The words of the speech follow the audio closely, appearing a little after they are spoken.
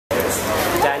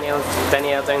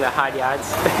Danielle doing the hard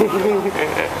yards.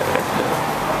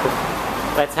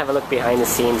 Let's have a look behind the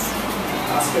scenes.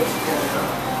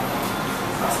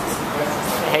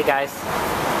 Hey guys.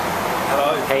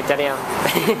 Hello. Hey Danielle.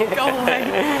 Go away.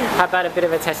 How about a bit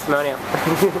of a testimonial?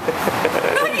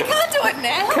 No, you can't do it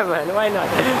now. Come on, why not?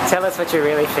 Tell us what you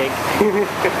really think.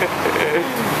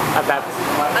 About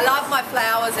I love my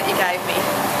flowers that you gave me.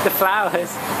 the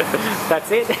flowers.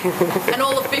 That's it. And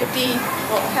all the 50,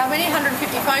 well, how many?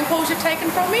 150 phone calls you've taken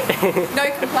from me? No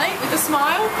complaint with a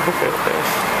smile.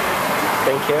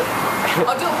 Thank you.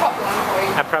 I'll do a proper one for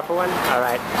you. A proper one?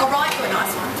 Alright. I'll write you a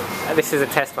nice one. This is a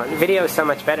test one. Video is so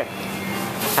much better.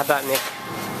 How about Nick?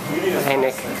 Hey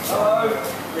Nick.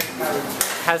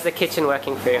 How's the kitchen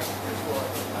working for you?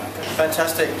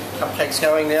 Fantastic. Cupcakes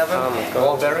going now then. Oh my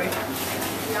god. Berry.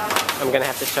 I'm going to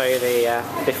have to show you the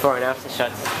before and after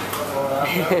shots.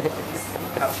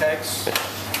 Cupcakes.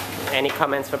 Any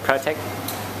comments for Protec?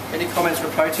 Any comments for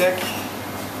Protec?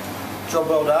 Job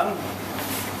well done.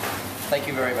 Thank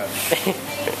you very much.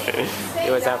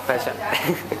 It was our pleasure.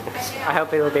 I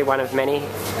hope it will be one of many.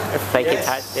 Thank you,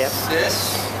 types. Yep.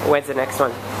 Yes. Where's the next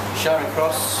one? Sharon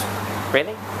Cross.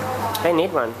 Really? They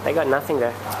need one. They got nothing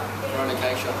there. We're on a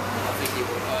cake shop. I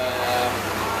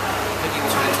think he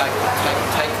was going to take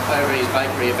over his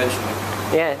bakery eventually.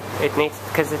 Yeah, it needs,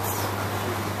 because it's...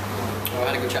 Well, I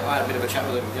had a good chat. I had a bit of a chat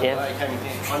with him the other day. He came in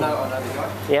here. I know the guy.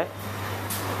 Yeah?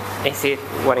 Is he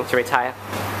wanting to retire?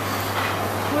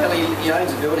 Well, he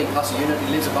owns a building plus a unit. He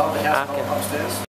lives above the house, upstairs.